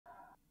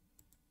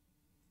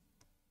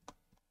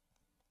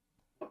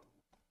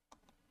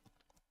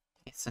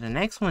So the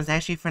next one is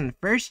actually from the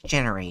first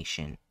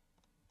generation.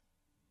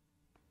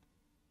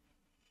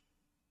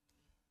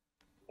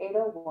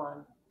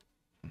 801.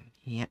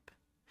 Yep.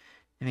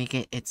 Let me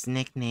get its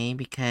nickname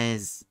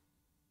because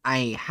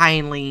I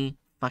highly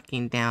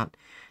fucking doubt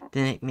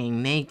the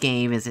nickname they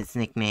gave is its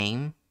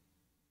nickname.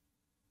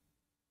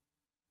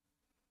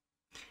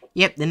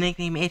 Yep, the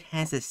nickname it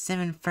has is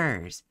Seven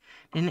Furs.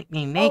 The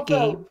nickname they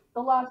gave...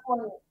 the last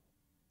one...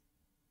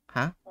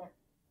 Huh? What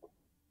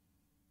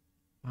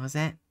was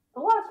that? The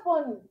last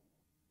one,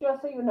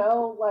 just so you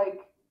know,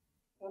 like,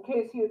 in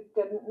case you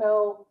didn't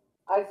know,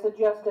 I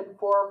suggested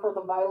 4 for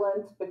the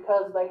violence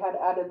because they had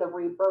added the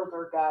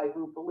rebirther guy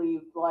who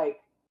believed, like,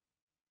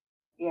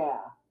 yeah.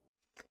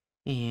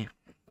 Yeah.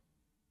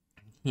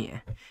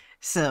 Yeah.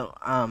 So,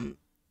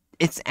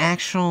 its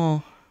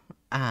actual,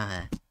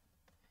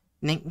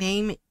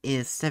 nickname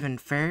is Seven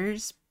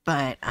Furs,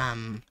 but,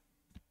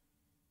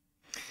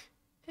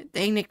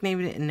 they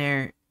nicknamed it in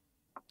their...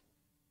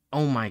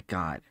 Oh my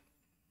god.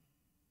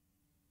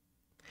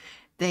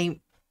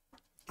 They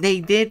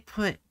did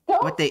put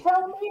what they... Don't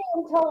tell me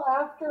until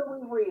after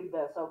we read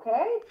this,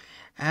 okay?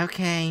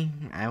 Okay,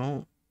 I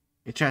won't...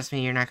 Trust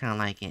me, you're not gonna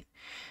like it.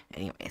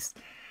 Anyways.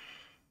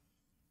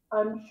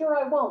 I'm sure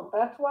I won't.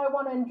 That's why I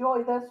want to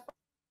enjoy this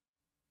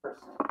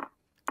first.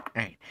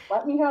 Alright.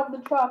 Let me have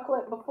the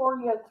chocolate before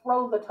you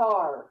throw the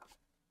tar.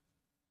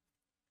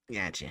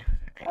 Gotcha.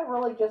 Right. I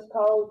really just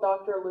called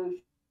Dr.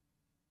 Luscius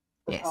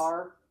the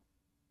tar.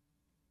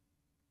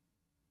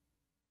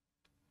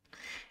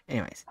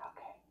 Anyways. Okay.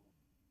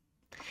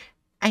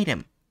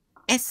 Item.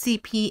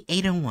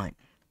 SCP-801.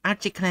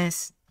 Object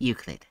Class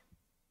Euclid.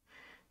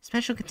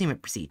 Special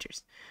Containment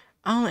Procedures.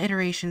 All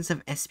iterations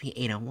of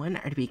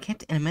SCP-801 are to be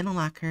kept in a metal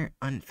locker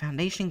on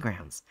Foundation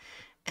grounds.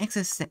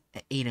 Access to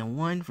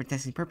 801 for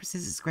testing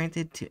purposes is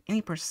granted to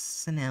any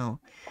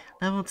personnel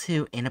level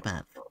 2 and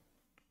above.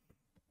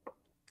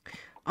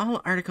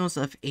 All articles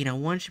of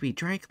 801 should be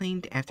dry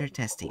cleaned after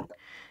testing.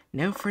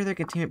 No further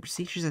containment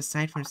procedures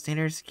aside from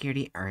standard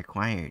security are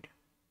required.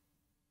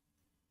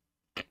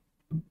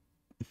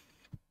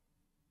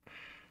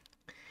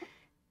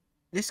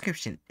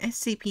 Description: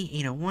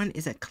 SCP-801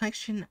 is a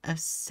collection of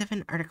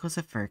 7 articles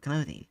of fur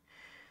clothing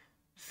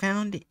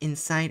found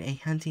inside a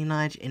hunting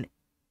lodge in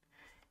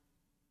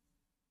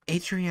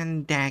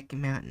Adirondack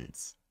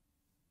Mountains.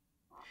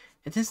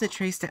 Attempts to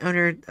trace the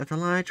owner of the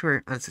lodge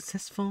were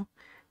unsuccessful,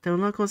 though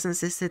locals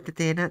insisted that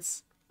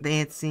they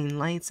had seen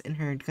lights and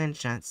heard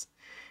gunshots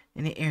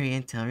in the area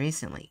until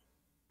recently.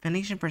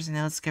 Foundation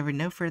personnel discovered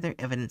no further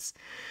evidence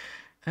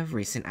of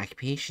recent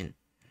occupation.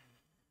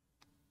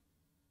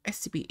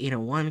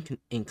 SCP-801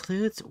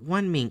 includes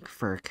 1 mink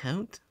fur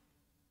coat,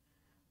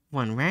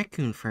 1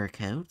 raccoon fur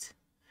coat,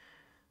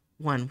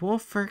 1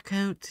 wolf fur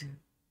coat,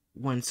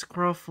 1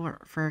 squirrel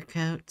fur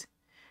coat,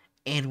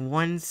 and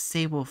 1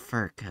 sable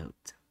fur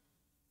coat.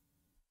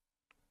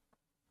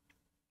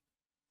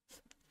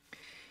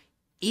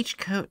 Each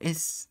coat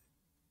is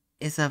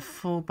of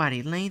full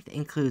body length,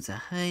 includes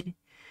a hood.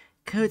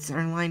 Coats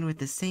are lined with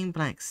the same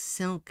black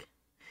silk,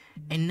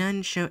 and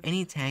none show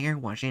any tag or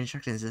washing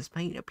instructions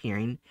despite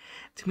appearing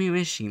to be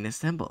machine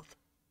assembled.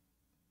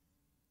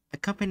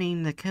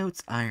 Accompanying the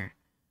coats are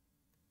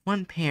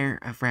 1 pair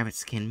of rabbit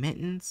skin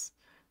mittens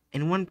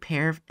and 1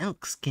 pair of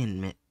elk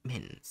skin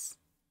mittens.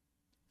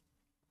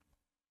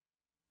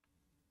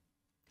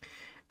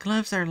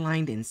 Gloves are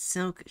lined in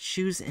silk,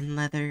 shoes in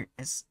leather,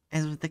 as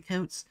with the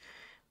coats.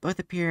 Both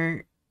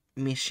appear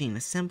machine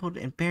assembled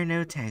and bear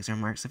no tags or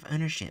marks of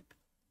ownership.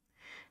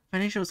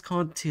 Foundation was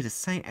called to the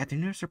site after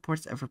numerous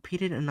reports of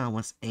repeated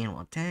anomalous animal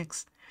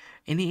attacks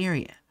in the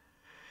area.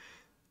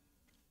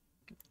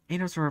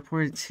 Animals were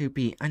reported to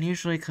be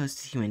unusually close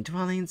to human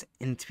dwellings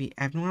and to be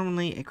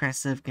abnormally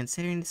aggressive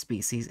considering the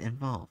species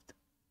involved.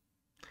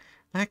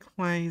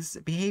 Likewise,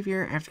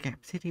 behavior after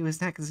captivity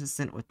was not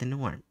consistent with the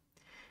norm.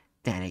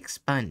 Data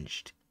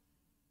expunged.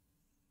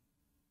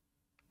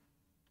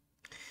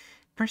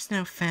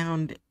 Personnel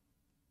found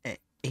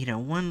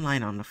 801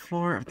 lying on the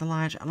floor of the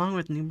lodge, along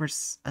with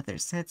numerous other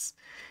sets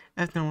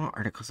of normal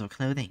articles of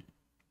clothing.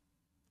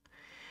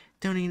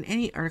 Donating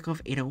any article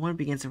of 801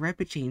 begins a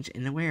rapid change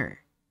in the wearer.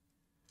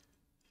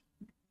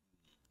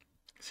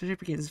 Surgery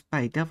begins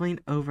by doubling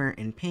over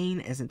in pain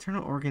as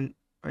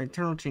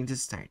internal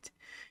changes start.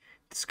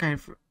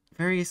 Described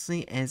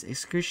variously as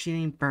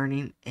excruciating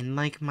burning and,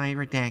 like my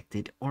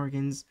redacted,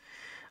 organs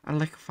are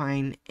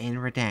liquefying and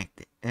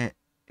redacted.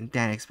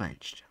 Data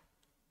expunged.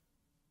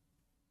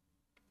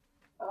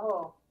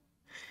 Oh.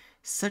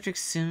 Subjects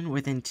soon,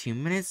 within 2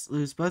 minutes,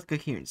 lose both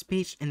coherent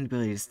speech and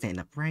ability to stand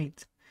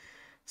upright.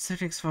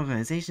 Subjects'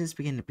 vocalizations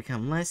begin to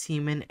become less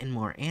human and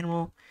more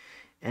animal,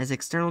 as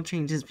external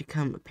changes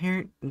become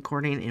apparent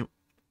according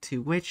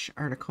to which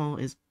article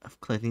of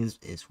clothing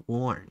is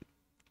worn.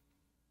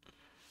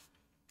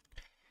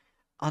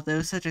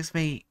 Although subjects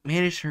may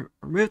manage to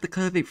remove the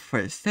clothing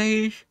before the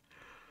stage,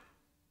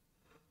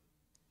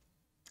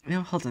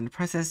 hold on, the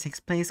process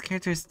takes place.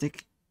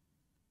 Characteristic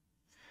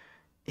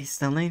is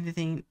the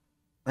lengthening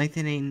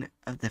lengthening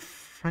of the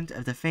front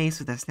of the face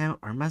with a snout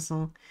or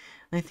muzzle,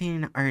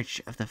 lengthening the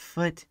arch of the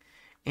foot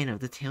and of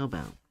the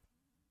tailbone.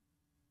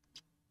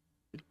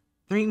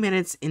 3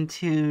 minutes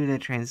into the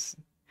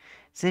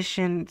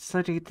transition,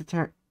 subject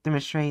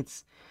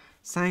demonstrates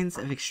signs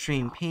of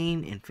extreme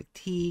pain and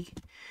fatigue.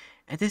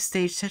 At this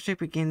stage, subject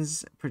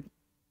begins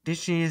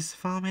prodigious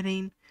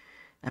vomiting,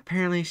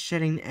 apparently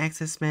shedding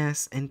excess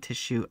mass and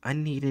tissue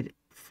unneeded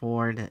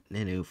for the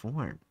new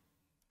form.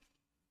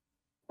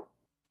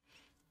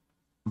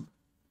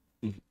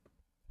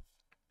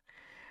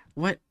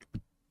 What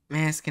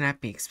mass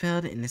cannot be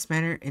expelled in this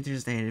manner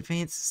enters the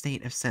advanced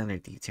state of cellular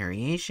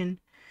deterioration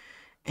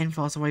and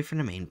falls away from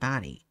the main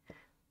body.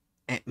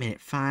 At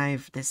minute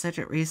 5, the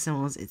subject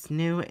reassembles its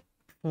new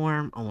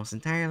form almost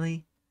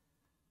entirely.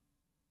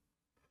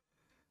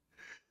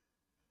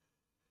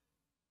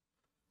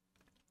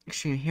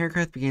 Extreme hair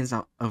growth begins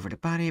all over the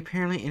body,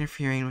 apparently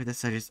interfering with the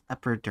subject's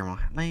upper dermal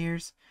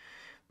layers,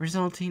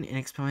 resulting in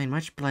expelling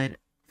much blood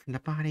from the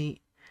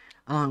body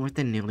along with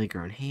the newly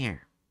grown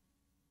hair.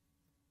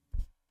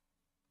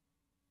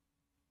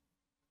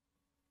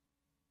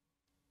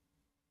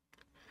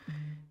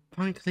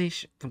 Upon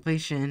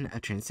completion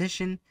of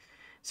transition,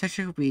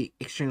 subject will be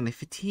extremely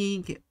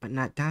fatigued but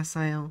not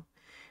docile,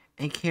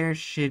 and care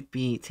should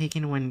be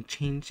taken when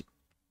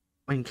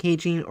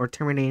caging or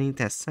terminating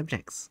test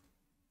subjects.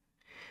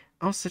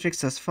 All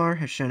subjects thus far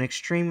have shown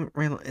extreme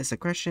relentless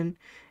aggression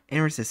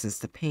and resistance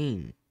to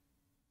pain.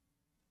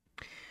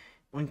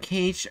 When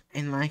caged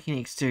and lacking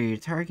an exterior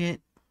target,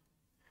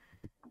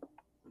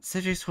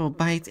 subjects will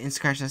bite and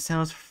scratch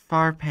themselves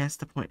far past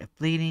the point of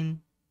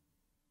bleeding.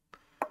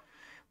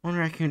 One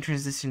raccoon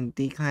transition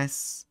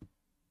D-class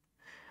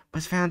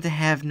was found to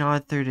have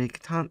gnawed through the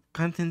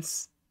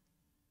contents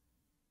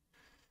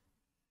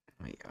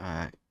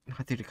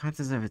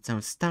of its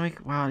own stomach,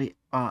 while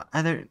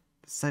other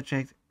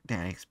subject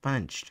that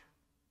expunged.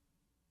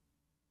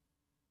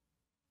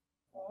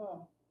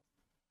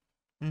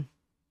 It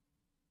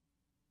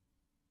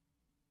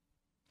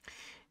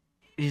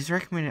is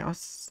recommended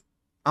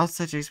all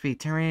subjects be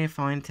terminated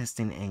following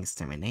testing and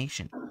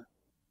extermination.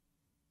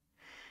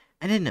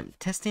 Addendum: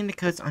 testing the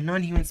coats on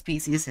non-human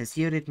species has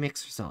yielded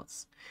mixed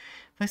results.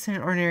 Placing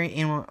an ordinary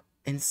animal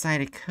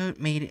inside a coat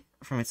made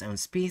from its own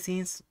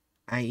species,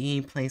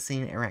 i.e.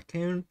 placing a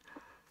raccoon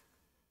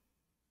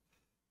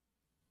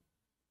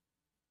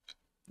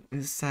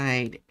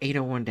inside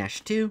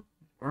 801-2,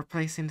 or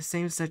placing the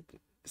same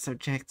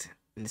subject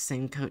in the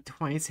same coat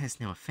twice has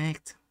no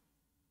effect.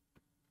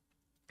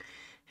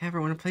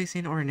 However, when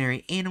placing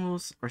ordinary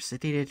animals or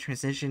sedated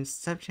transition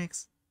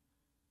subjects,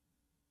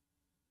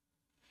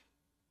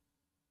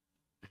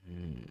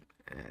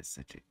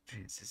 subject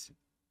transition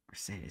or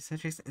sedated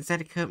subjects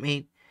inside a coat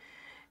made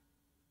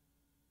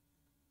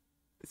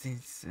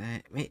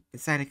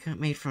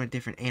from a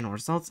different animal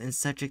results in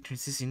subject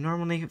transitioning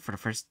normally for the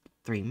first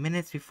 3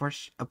 minutes before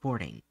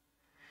aborting.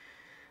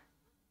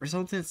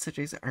 Resultant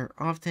subjects are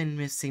often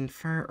missing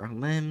fur or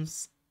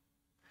limbs,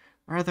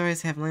 or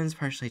otherwise have limbs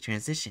partially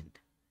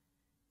transitioned.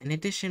 In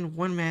addition,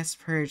 one mass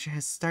purge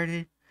has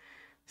started.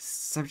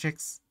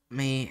 Subjects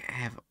may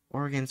have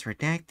organs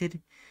redacted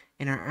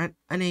and are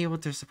unable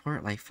to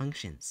support life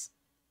functions.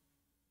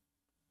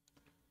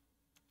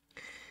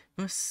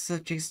 Most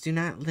subjects do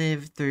not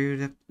live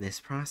through this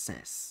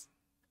process.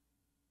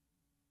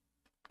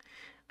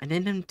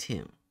 Addendum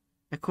 2.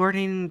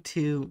 According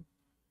to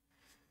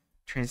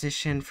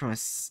transition from a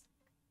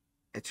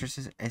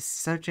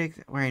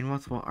subject wearing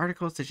multiple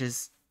articles such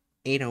as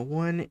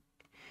 801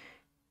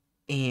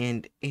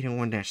 and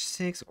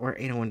 801-6 or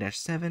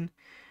 801-7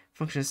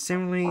 functions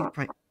similarly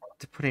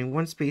to putting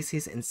one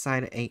species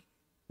inside a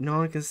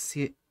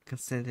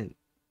non-consented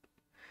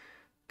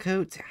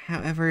coat.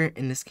 However,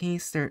 in this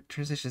case, their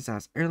transition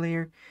stops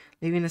earlier,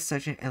 leaving the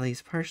subject at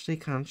least partially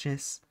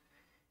conscious.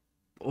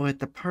 With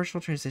the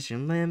partial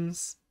transition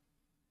limbs,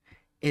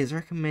 it is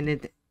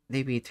recommended that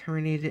they be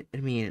terminated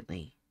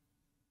immediately.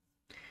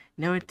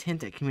 No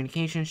attempt at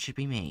communication should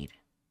be made.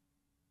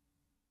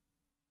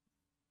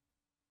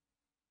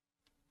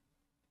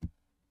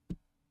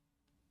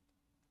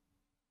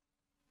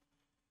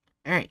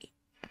 Alright.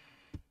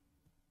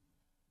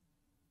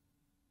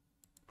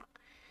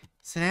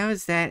 So that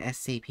was that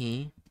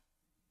SCP.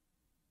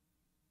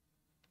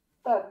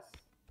 That's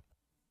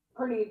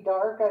pretty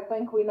dark. I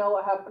think we know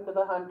what happened to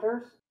the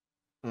hunters.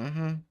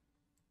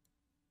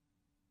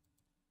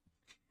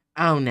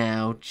 Oh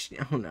no,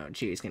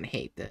 Chewie's gonna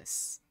hate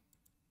this.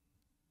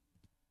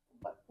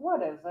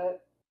 What is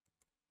it?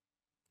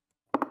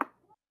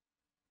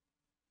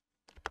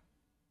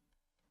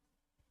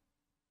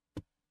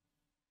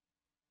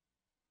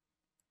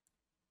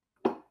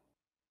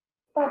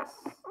 That's...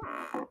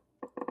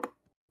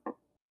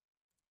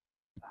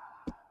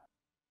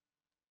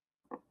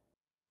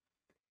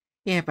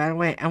 Yeah, by the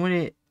way,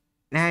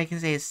 now I can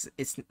say its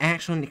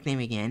actual nickname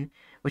again,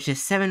 which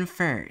is 7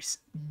 Furs.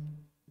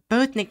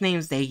 Both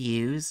nicknames they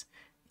use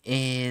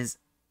is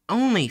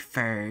only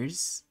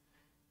furs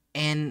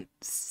and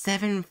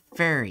 7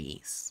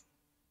 furries.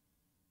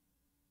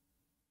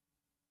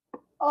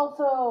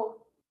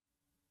 Also,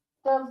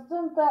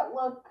 Doesn't that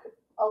look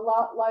a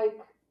lot like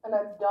an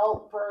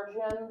adult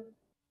version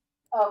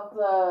of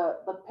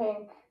the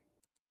pink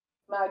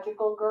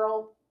magical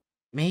girl?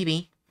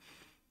 Maybe.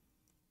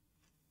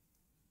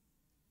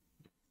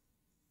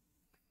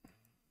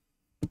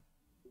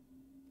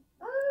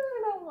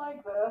 I don't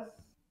like this.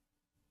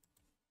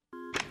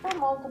 For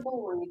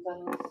multiple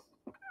reasons.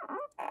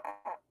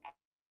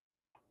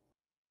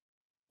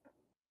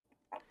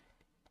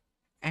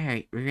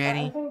 Alright, we I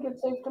ready? think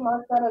it's safe to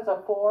mark that as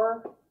a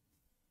 4.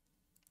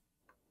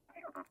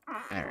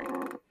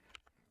 Alright.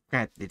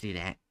 Got to do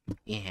that.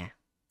 Yeah.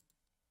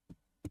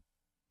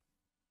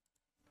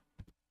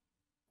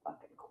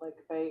 Fucking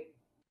clickbait.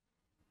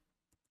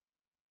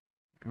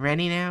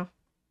 Ready now?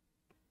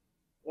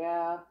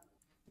 Yeah.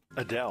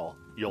 Adele,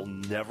 you'll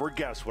never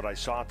guess what I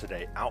saw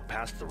today out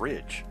past the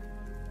ridge.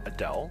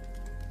 Adele?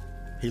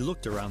 He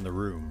looked around the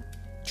room,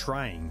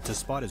 trying to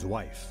spot his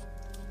wife.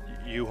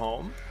 You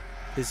home?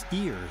 His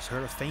ears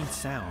heard a faint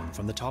sound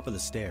from the top of the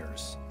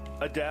stairs.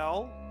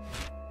 Adele?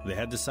 They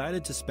had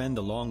decided to spend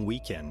a long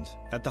weekend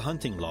at the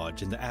hunting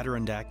lodge in the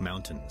Adirondack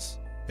Mountains.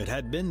 It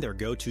had been their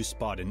go-to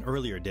spot in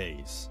earlier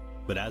days,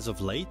 but as of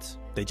late,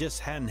 they just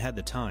hadn't had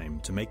the time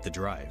to make the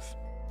drive.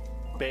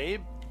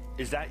 Babe,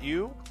 is that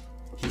you?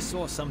 He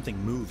saw something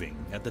moving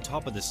at the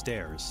top of the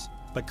stairs,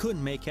 but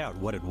couldn't make out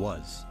what it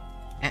was.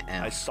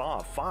 I saw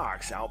a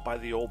fox out by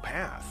the old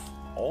path.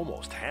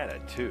 Almost had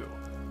it, too.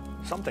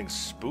 Something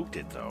spooked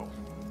it, though.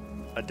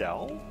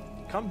 Adele?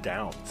 Come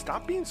down.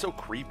 Stop being so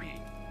creepy.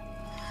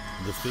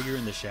 The figure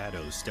in the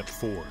shadows stepped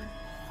forward,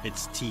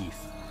 its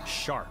teeth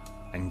sharp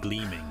and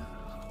gleaming.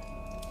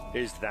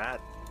 Is that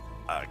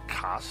a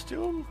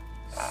costume?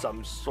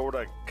 Some sort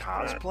of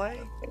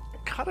cosplay?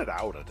 Cut it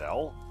out,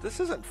 Adele. This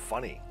isn't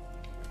funny.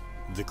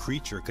 The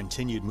creature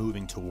continued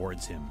moving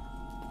towards him,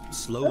 I'm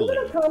slowly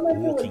gonna comment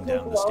it walking would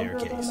down take the longer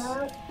than staircase.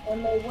 that,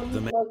 and they wouldn't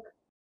The ma- look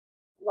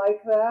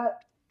like that.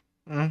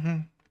 Mm-hmm.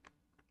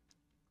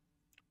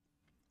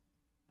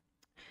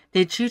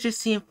 Did you just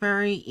see a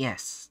furry?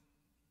 Yes.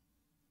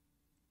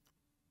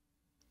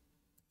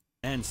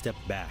 And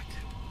stepped back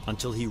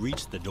until he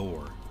reached the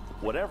door.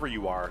 Whatever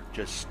you are,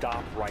 just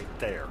stop right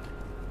there.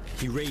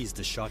 He raised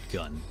the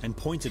shotgun and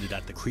pointed it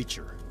at the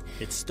creature.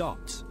 It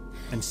stopped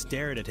and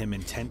stared at him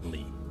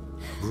intently,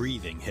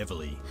 breathing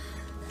heavily.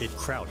 It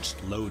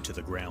crouched low to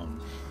the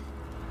ground.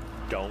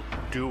 Don't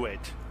do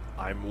it.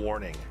 I'm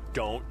warning.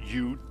 Don't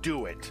you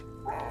do it.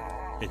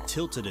 It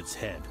tilted its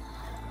head,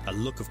 a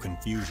look of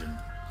confusion.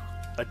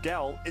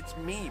 Adele, it's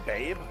me,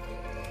 babe.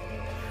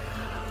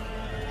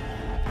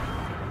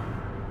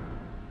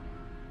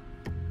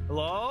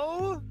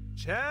 Hello?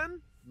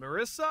 Chen?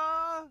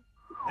 Marissa?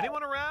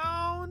 Anyone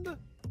around?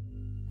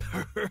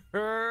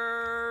 Perfect!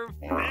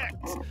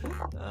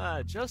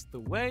 Just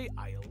the way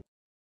I...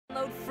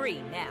 Download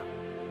free now.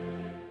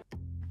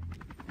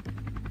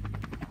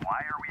 Why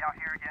are we out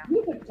here again?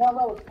 You could tell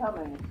that was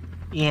coming.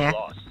 Yeah.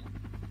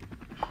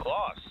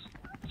 Loss.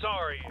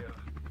 Sorry,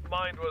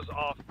 mind was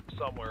off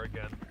somewhere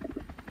again.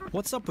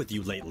 What's up with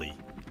you lately?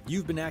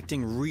 You've been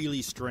acting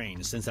really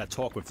strange since that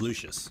talk with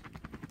Luscius.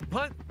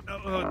 What?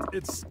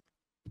 It's...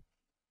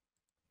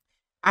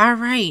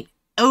 Alright,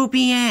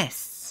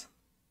 OBS.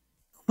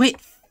 Quit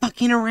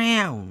fucking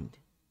around.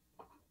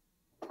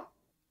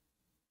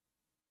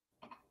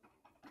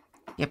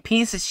 You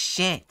piece of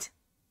shit.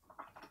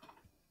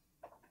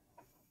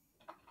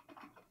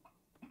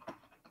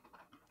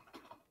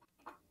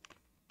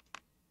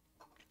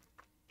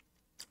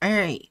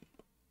 Alright.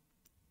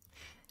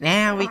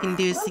 Now we can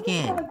do this I'm just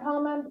again. gonna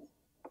comment.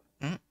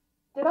 Hmm?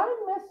 Did I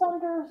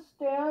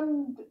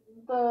misunderstand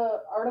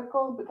the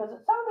article? Because it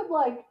sounded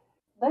like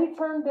they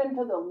turned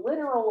into the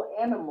literal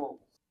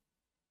animals.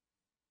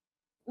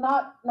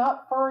 Not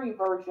furry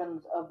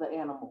versions of the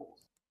animals.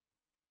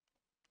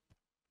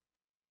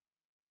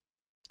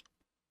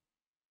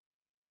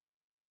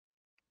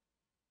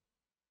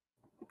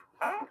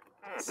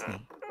 Let's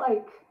see.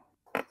 Like,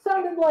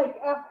 sounded like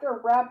after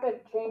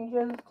rapid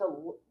changes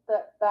to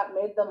that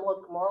made them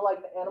look more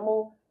like the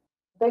animal,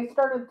 they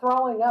started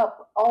throwing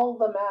up all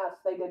the mass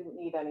they didn't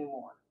need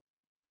anymore.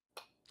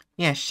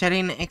 Yeah,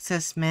 shedding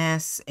excess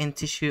mass and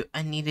tissue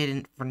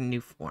unneeded for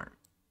new form.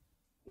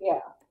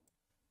 Yeah.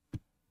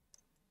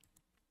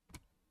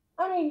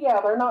 I mean, yeah,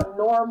 they're not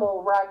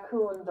normal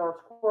raccoons or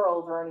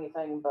squirrels or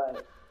anything,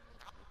 but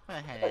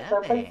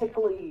they're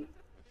basically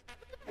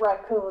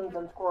raccoons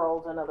and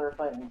squirrels and other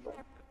things.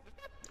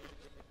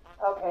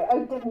 Okay, I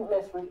didn't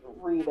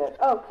misread it.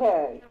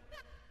 Okay.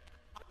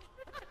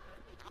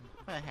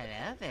 Well,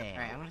 hello there.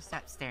 Alright, I'm gonna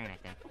stop staring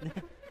at them.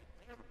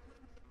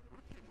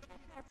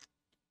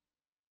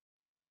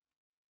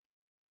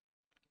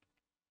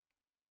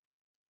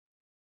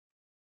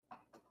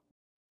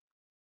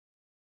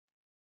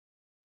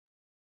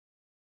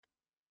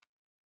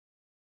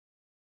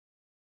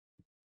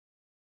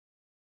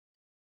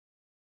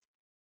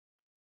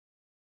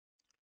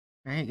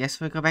 Alright, guess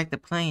we'll go back to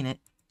playing it.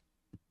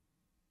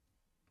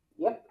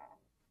 Yep.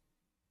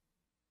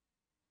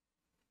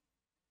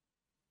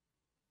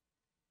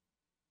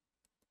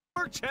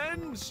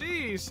 Chen,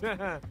 sheesh!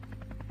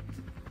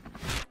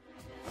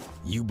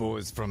 You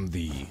boys from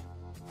the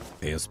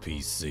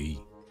SPC?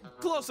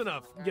 Close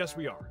enough. Yes,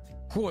 we are.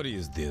 What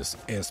is this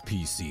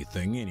SPC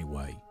thing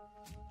anyway?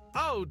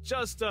 Oh,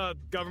 just a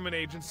government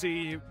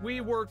agency.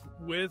 We work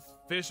with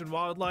Fish and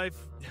Wildlife.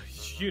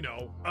 You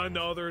know,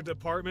 another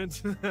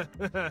department.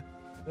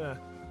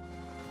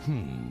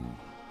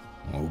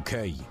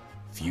 Okay,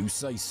 if you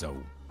say so.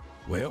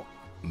 Well,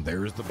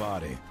 there's the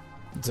body.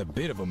 It's a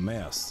bit of a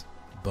mess,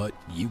 but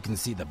you can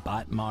see the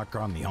bite mark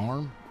on the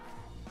arm?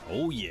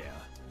 Oh yeah,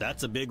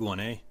 that's a big one,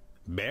 eh?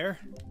 Bear?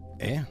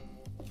 Yeah,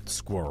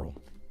 squirrel.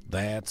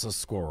 That's a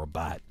squirrel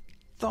bite.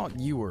 Thought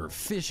you were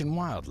Fish and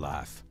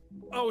Wildlife.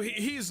 Oh,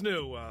 he's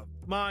new.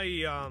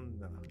 My,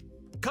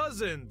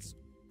 cousins,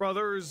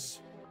 brothers,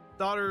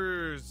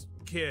 daughters,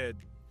 kid.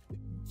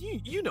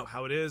 You know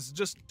how it is,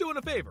 just doing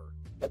a favor.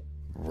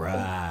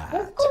 Right.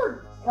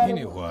 Discord kind of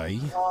Anyway,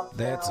 off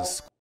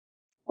that's now.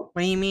 What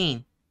do you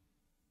mean?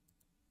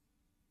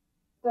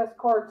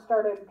 Discord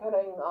started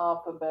cutting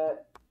off a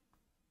bit.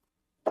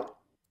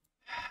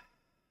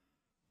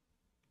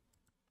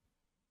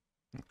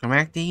 Come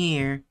back to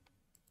here.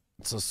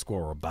 It's a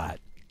squirrel bite.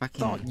 Fucking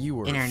Thought you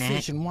were internet.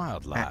 Fish and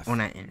Wildlife. Well,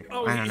 not internet.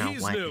 Oh, I don't know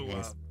he's what new. it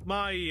is.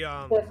 My,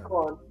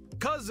 Discord.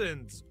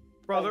 cousins,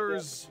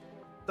 brothers,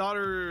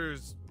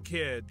 daughters,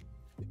 kid.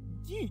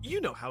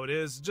 You know how it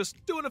is, just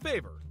doing a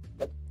favor.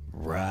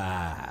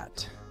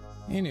 Right.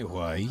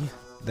 Anyway,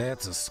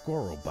 that's a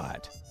squirrel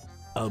bite.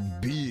 A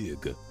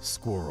big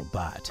squirrel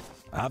bite.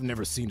 I've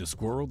never seen a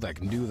squirrel that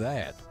can do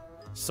that.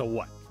 So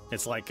what?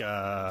 It's like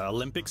a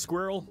Olympic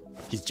squirrel?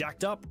 He's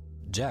jacked up?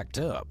 Jacked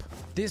up.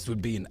 This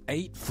would be an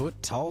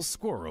 8-foot tall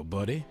squirrel,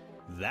 buddy.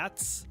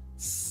 That's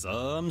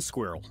some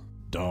squirrel.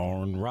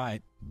 Darn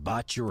right.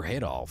 Bite your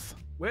head off.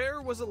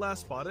 Where was it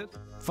last spotted?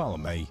 Follow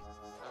me.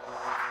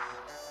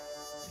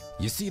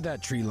 You see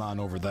that tree line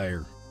over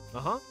there?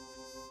 Uh-huh.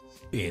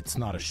 It's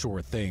not a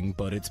sure thing,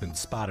 but it's been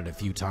spotted a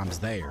few times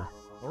there.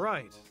 All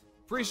right.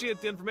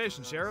 Appreciate the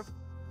information, Sheriff.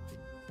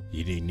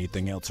 You need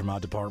anything else from my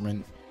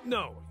department?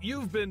 No,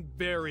 you've been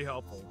very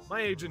helpful.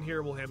 My agent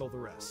here will handle the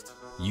rest.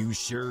 You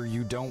sure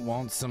you don't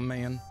want some,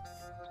 man?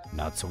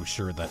 Not so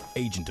sure that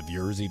agent of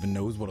yours even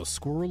knows what a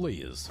squirrel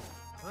is.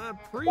 I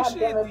appreciate God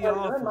damn it, the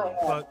you're in my offer,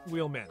 head. but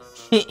we'll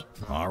manage.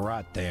 All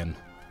right, then.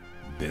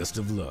 Best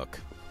of luck.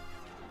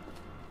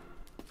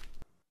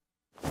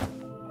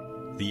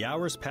 The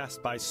hours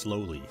passed by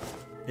slowly.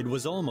 It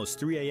was almost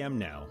 3 a.m.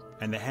 now,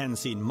 and they hadn't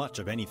seen much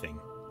of anything.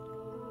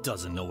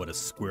 Doesn't know what a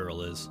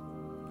squirrel is.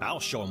 I'll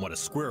show him what a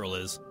squirrel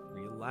is.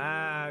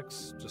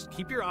 Relax. Just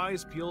keep your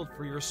eyes peeled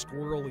for your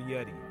squirrel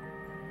yeti.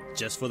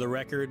 Just for the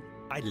record,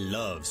 I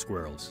love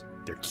squirrels.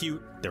 They're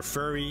cute, they're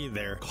furry,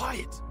 they're...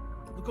 Quiet!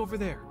 Look over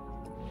there.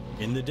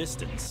 In the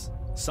distance,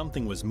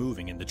 something was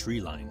moving in the tree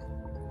line.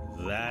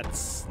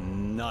 That's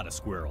not a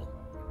squirrel.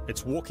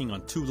 It's walking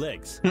on 2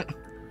 legs.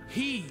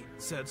 He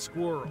said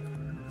squirrel.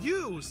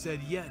 You said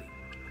yeti.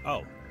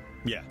 Oh,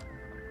 yeah,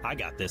 I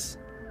got this.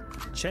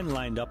 Chen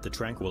lined up the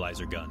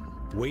tranquilizer gun,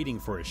 waiting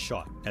for his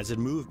shot as it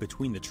moved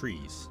between the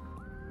trees.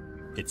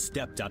 It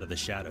stepped out of the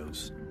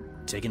shadows,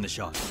 taking the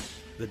shot.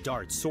 The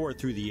dart soared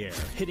through the air,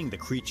 hitting the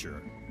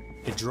creature.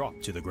 It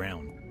dropped to the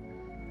ground.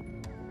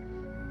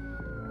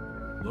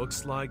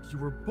 Looks like you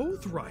were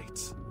both right.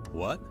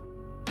 What?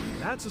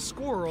 That's a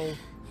squirrel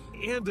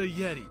and a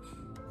yeti.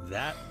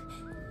 That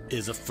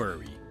is a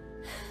furry.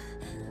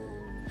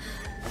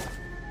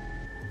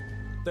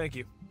 Thank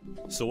you.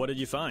 So what did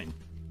you find?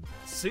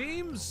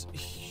 Seems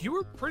you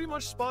were pretty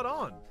much spot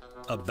on.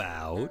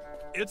 About?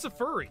 It's a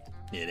furry.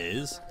 It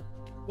is?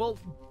 Well,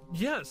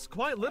 yes,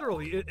 quite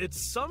literally.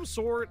 It's some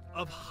sort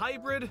of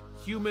hybrid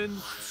human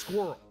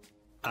squirrel.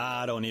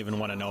 I don't even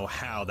want to know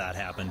how that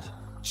happened.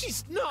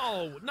 Jeez,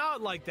 no,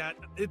 not like that.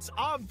 It's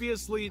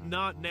obviously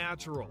not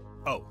natural.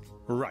 Oh,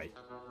 right.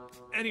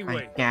 Anyway,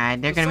 My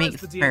God, they're gonna make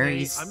besides the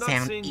furries DNA, I'm not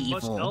sound seeing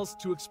much evil. else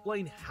to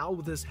explain how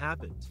this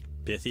happened.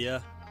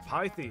 Pythia?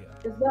 Pythia.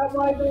 Is that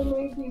why they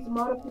made these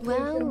modifications?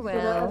 Well,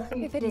 well, to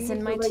the if it SCP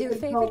isn't my so they 2 could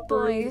favorite tell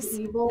furries boys.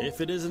 evil?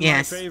 If it isn't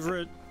Yes. my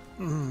favorite...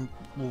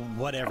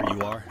 whatever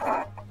you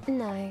are.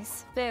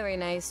 Nice. Very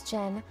nice,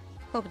 Jen.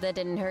 Hope that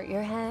didn't hurt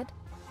your head.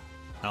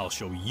 I'll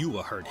show you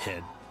a hurt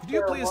head. Could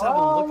you please have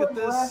a look at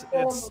this?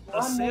 It's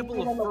a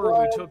sample of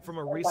fur we took from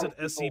a recent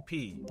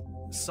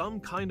SCP. Some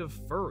kind of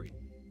furry.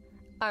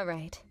 All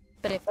right.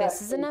 But if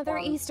this is another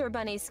Easter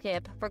Bunny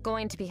skip, we're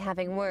going to be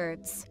having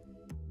words.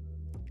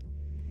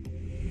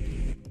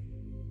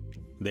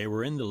 They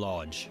were in the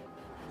lodge.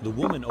 The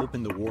woman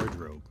opened the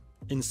wardrobe.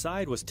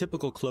 Inside was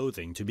typical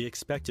clothing to be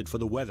expected for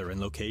the weather and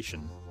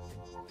location.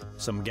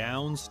 Some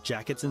gowns,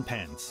 jackets, and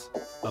pants.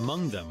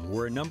 Among them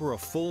were a number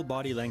of full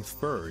body-length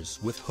furs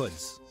with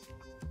hoods.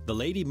 The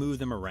lady moved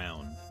them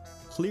around,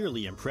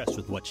 clearly impressed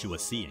with what she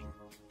was seeing.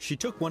 She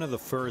took one of the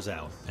furs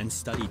out and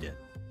studied it.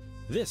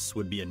 This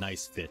would be a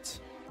nice fit.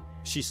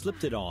 She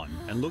slipped it on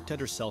and looked at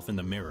herself in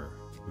the mirror.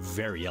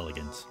 Very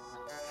elegant.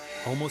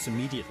 Almost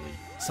immediately,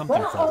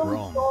 something felt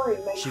wrong.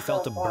 She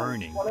felt a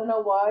burning. Want to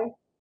know why?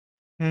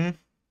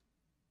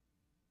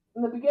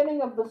 In the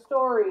beginning of the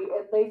story,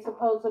 they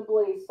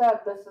supposedly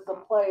said this is a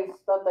place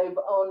that they've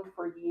owned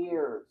for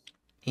years.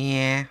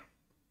 Yeah.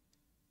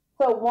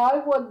 So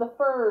why would the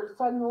furs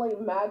suddenly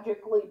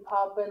magically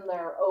pop in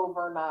there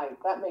overnight?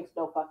 That makes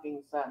no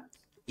fucking sense.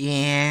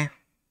 Yeah.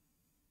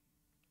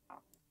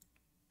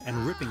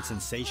 And ripping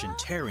sensation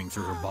tearing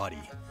through her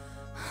body.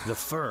 The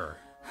fur,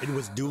 it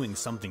was doing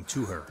something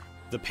to her.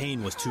 The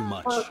pain was too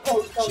much.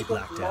 She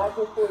blacked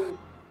out.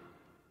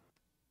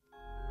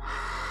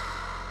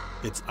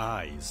 Its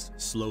eyes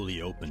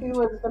slowly opened.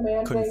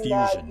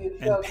 Confusion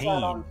and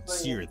pain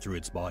seared through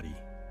its body.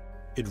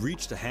 It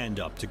reached a hand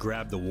up to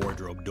grab the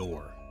wardrobe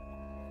door.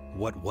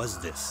 What was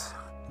this?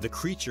 The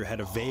creature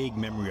had a vague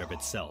memory of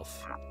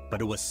itself,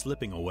 but it was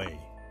slipping away.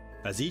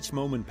 As each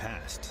moment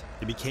passed,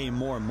 it became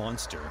more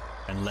monster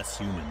and less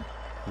human.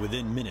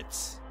 Within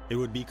minutes, it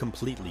would be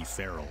completely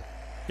feral.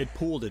 It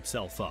pulled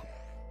itself up,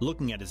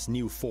 looking at its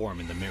new form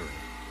in the mirror.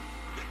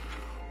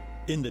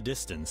 In the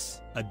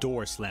distance, a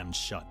door slammed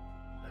shut.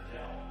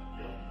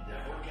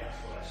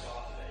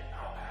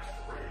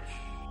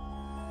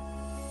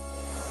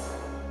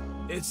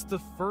 It's the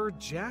fur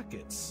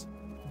jackets.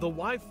 The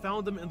wife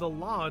found them in the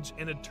lodge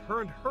and it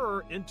turned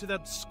her into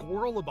that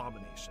squirrel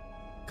abomination.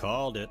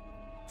 Called it.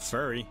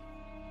 Furry.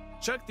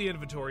 Check the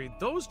inventory.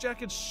 Those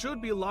jackets should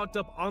be locked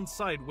up on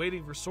site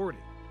waiting for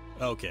sorting.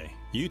 Okay,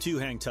 you two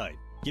hang tight.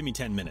 Give me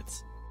 10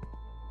 minutes.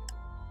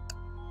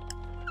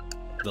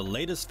 The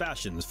latest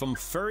fashions from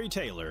furry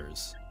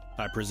tailors.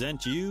 I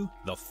present you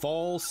the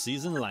fall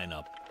season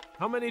lineup.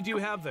 How many do you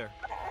have there?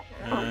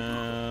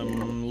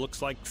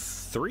 Looks like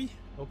 3?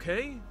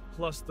 Okay,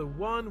 plus the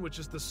one which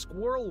is the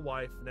squirrel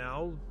wife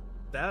now.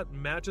 That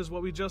matches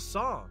what we just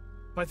saw.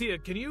 Pythia,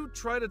 can you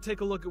try to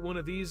take a look at one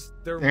of these?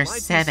 There's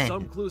might 7. be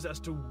some clues as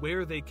to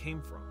where they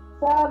came from.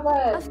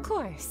 7. Of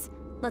course.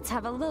 Let's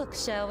have a look,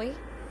 shall we?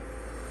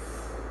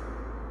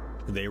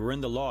 They were in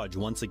the lodge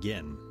once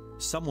again.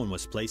 Someone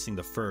was placing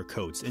the fur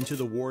coats into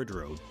the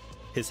wardrobe,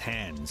 his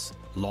hands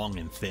long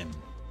and thin.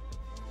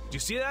 Do you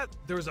see that?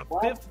 There's a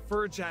 5th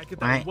fur jacket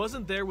that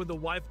wasn't there when the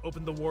wife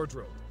opened the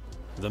wardrobe.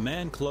 The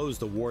man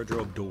closed the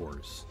wardrobe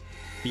doors.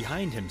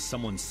 Behind him,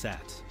 someone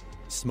sat,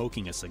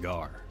 smoking a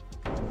cigar.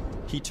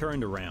 He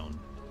turned around.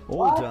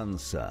 All done,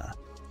 sir.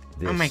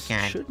 This Oh my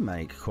God. should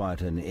make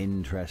quite an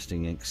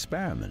interesting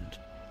experiment.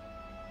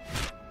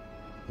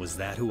 Was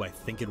that who I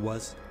think it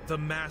was? The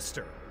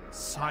master,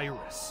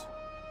 Cyrus.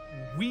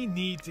 We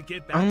need to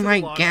get back Oh to my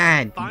the lodge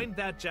God. and find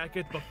that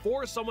jacket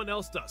before someone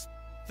else does.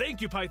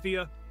 Thank you,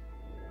 Pythia.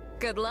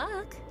 Good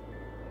luck.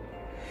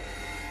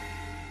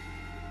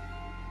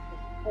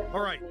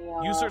 All right,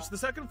 you search the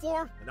 2nd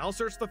floor, and I'll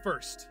search the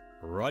 1st.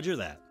 Roger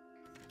that.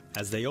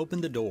 As they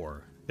opened the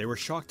door, they were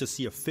shocked to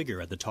see a figure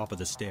at the top of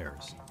the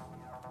stairs.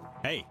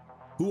 Hey,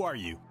 who are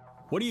you?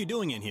 What are you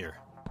doing in here?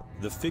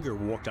 The figure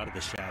walked out of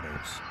the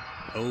shadows.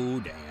 Oh,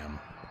 damn.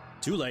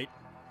 Too late.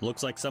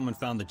 Looks like someone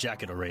found the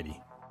jacket already.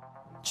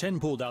 Chen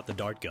pulled out the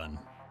dart gun.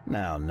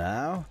 Now,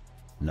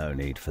 no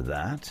need for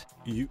that.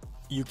 You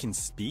can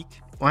speak?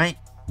 What?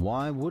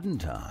 Why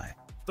wouldn't I?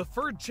 The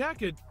fur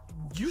jacket,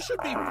 you should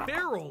be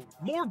feral,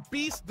 more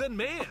beast than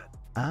man.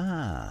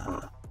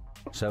 Ah,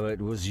 so it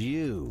was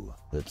you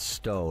that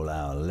stole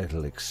our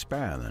little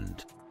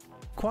experiment.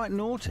 Quite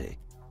naughty.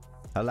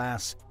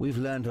 Alas, we've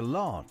learned a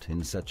lot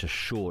in such a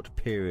short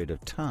period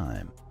of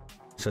time.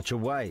 Such a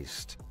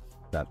waste.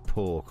 That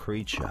poor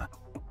creature.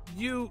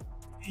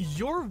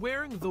 You're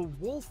wearing the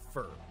wolf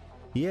fur.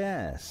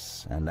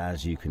 Yes, and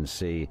as you can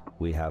see,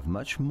 we have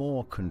much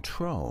more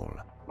control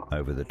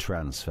over the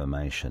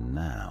transformation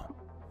now.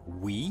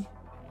 We?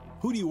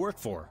 Who do you work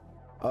for?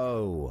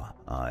 Oh,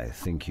 I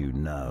think you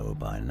know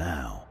by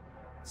now.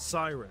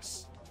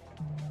 Cyrus.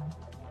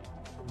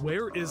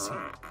 Where is he?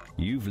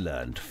 You've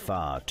learned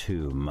far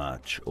too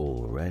much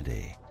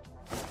already.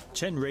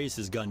 Chen raised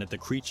his gun at the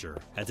creature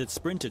as it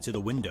sprinted to the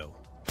window.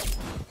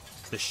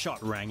 The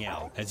shot rang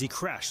out as he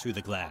crashed through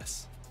the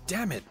glass.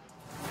 Damn it!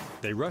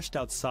 They rushed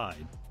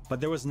outside,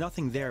 but there was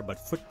nothing there but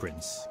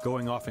footprints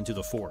going off into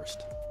the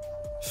forest.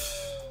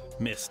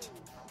 Missed.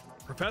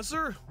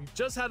 Professor, we've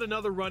just had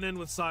another run-in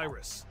with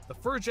Cyrus. The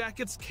fur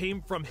jackets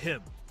came from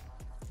him.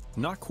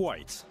 Not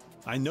quite.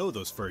 I know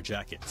those fur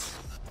jackets.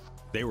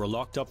 They were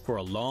locked up for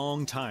a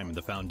long time in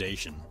the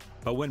Foundation,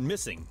 but went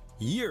missing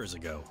years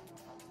ago.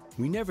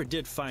 We never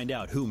did find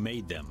out who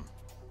made them,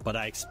 but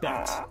I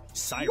expect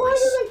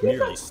Cyrus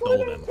merely stole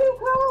them.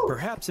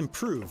 Perhaps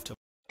improved.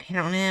 I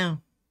don't know.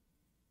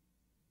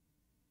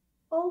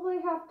 All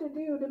they have to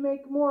do to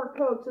make more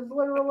coats is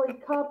literally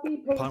copy,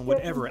 paste, upon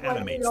whatever it, and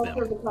animates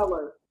alter them. the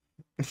color.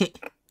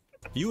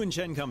 You and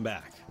Chen come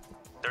back.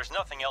 There's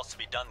nothing else to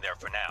be done there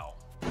for now.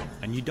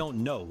 And you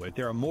don't know if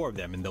there are more of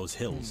them in those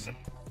hills.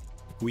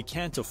 We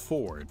can't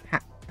afford to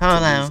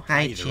Polo, lose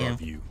hide either you.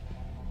 of you.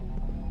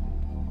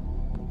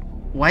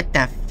 What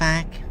the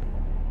fuck?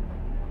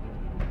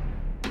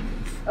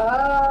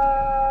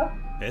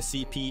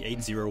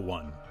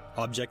 SCP-801.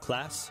 Object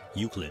Class,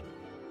 Euclid.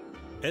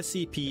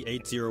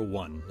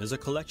 SCP-801 is a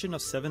collection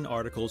of 7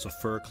 articles of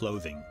fur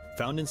clothing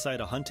found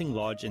inside a hunting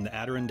lodge in the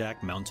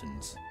Adirondack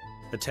Mountains.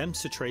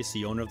 Attempts to trace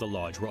the owner of the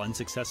lodge were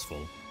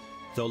unsuccessful,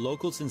 though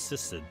locals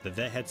insisted that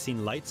they had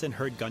seen lights and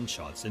heard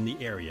gunshots in the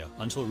area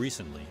until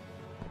recently.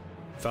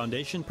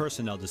 Foundation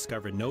personnel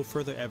discovered no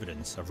further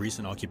evidence of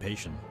recent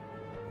occupation.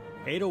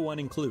 801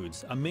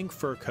 includes a mink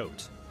fur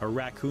coat, a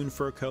raccoon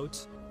fur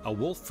coat, a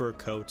wolf fur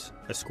coat,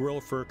 a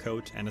squirrel fur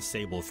coat, and a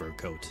sable fur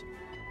coat.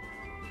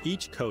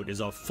 Each coat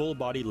is of full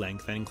body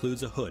length and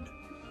includes a hood.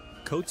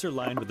 Coats are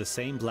lined with the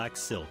same black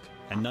silk,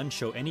 and none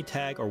show any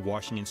tag or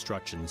washing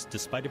instructions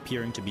despite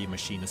appearing to be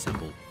machine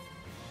assembled.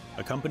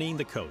 Accompanying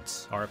the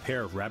coats are a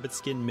pair of rabbit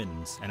skin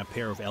mittens and a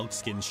pair of elk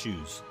skin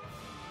shoes.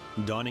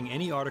 Donning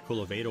any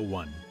article of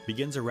 801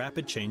 begins a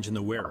rapid change in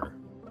the wearer.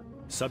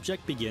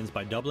 Subject begins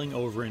by doubling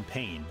over in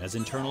pain as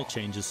internal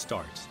changes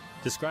start,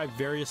 described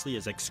variously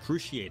as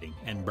excruciating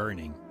and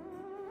burning.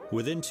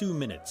 Within 2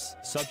 minutes,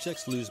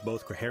 subjects lose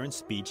both coherent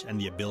speech and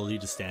the ability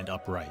to stand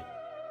upright.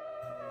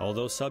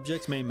 Although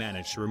subjects may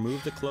manage to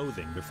remove the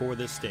clothing before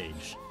this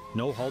stage,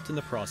 no halt in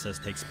the process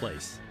takes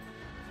place.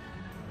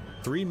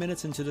 3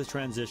 minutes into the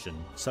transition,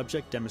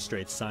 subject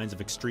demonstrates signs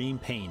of extreme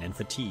pain and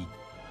fatigue.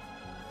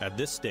 At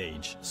this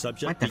stage,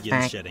 subject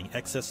begins shedding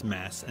excess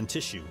mass and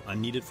tissue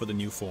unneeded for the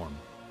new form.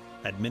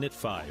 At minute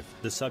 5,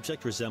 the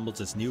subject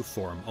resembles its new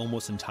form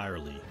almost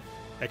entirely.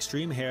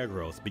 Extreme hair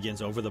growth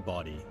begins over the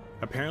body,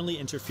 apparently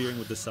interfering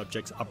with the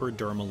subject's upper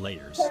dermal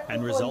layers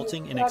and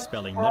resulting in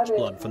expelling much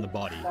blood from the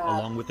body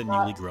along with the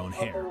newly grown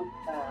hair.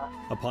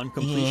 Upon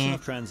completion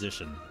of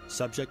transition,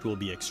 subject will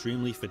be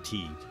extremely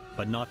fatigued,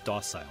 but not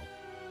docile,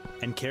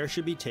 and care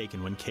should be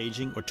taken when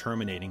caging or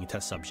terminating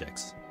test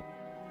subjects.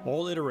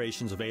 All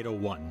iterations of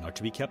 801 are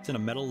to be kept in a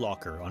metal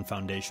locker on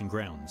Foundation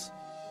grounds.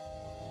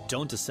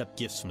 Don't accept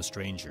gifts from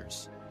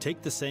strangers.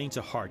 Take the saying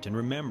to heart and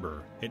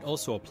remember, it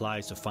also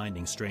applies to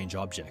finding strange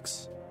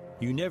objects.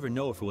 You never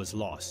know if it was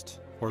lost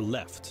or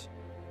left,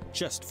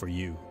 just for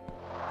you.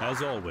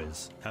 As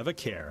always, have a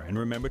care and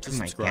remember to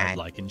subscribe,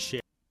 like, and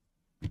share.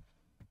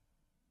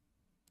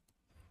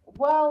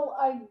 Well,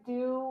 I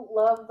do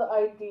love the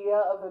idea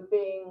of it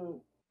being,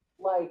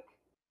 like,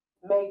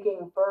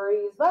 making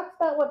furries. That's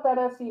not what that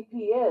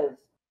SCP is.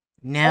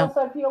 No.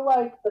 Plus, I feel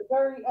like the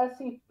very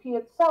SCP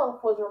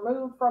itself was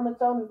removed from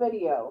its own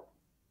video,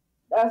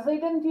 as they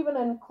didn't even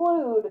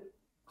include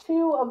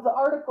 2 of the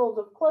articles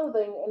of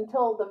clothing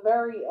until the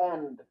very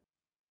end.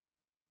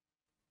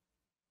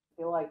 I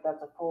feel like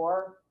that's a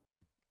 4.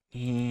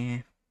 Yeah.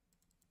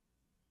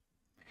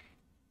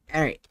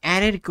 Alright,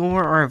 added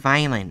gore or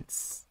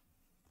violence.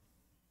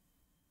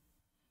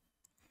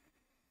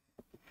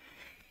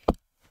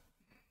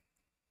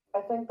 I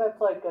think that's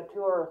like a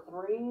 2 or a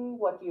 3.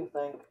 What do you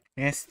think?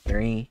 That's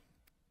 3.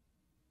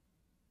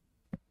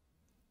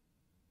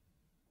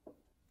 If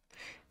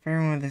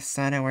everyone with a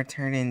soda were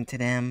turned into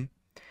them,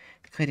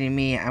 including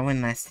me, I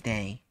wouldn't last a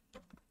day.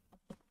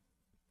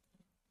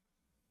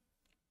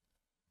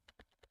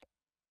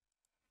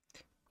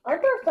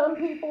 Aren't there some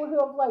people who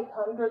have like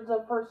hundreds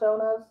of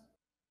personas?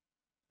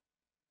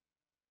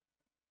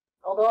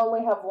 Although I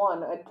only have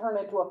one, I'd turn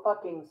into a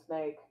fucking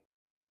snake.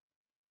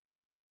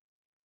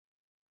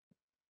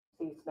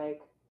 Sea snake.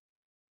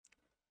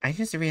 I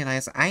just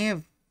realized I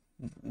have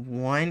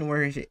one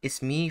where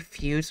it's me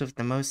fused with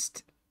the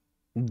most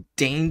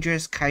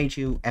dangerous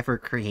kaiju ever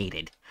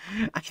created.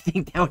 I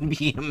think that would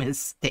be a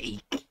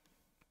mistake.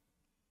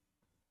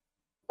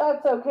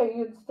 That's okay,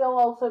 you'd still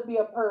also be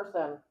a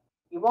person.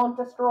 You won't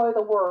destroy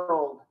the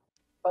world,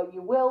 but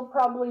you will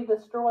probably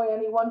destroy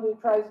anyone who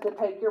tries to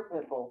take your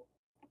pimple.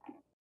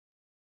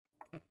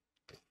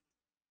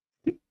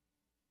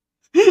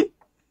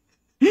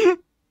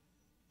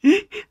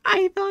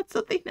 I thought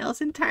something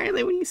else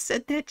entirely when you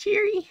said that,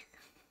 Jerry.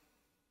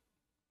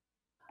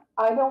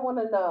 I don't want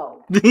to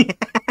know.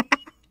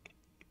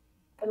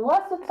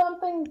 Unless it's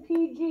something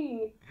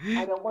PG,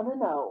 I don't want to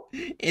know.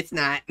 It's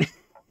not.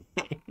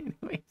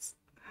 Anyways.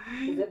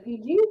 Is it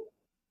PG?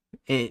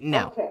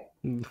 No. Okay.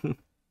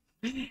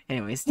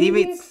 Anyway, Steve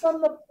Deviates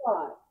from the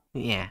plot.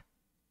 Yeah.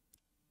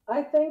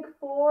 I think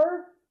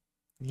 4.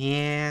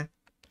 Yeah.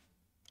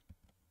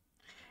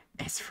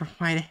 As for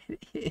what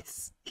it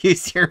is,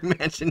 use your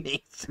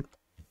imagination.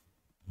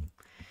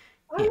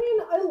 I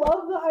mean, I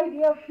love the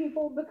idea of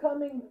people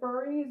becoming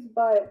furries,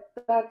 but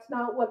that's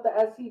not what the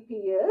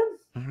SCP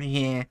is.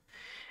 Yeah.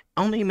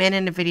 Only men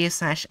in the video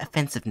 /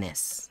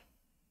 offensiveness.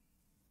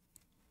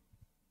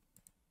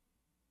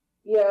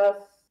 Yes.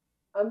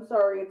 I'm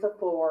sorry, it's a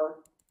 4.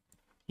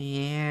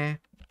 Yeah.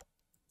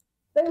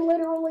 They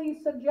literally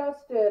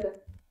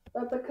suggested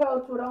that the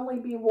coats would only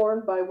be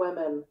worn by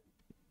women.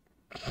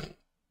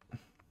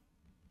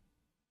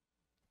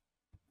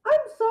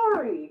 I'm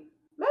sorry.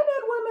 Men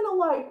and women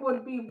alike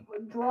would be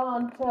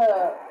drawn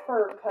to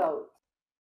fur coats.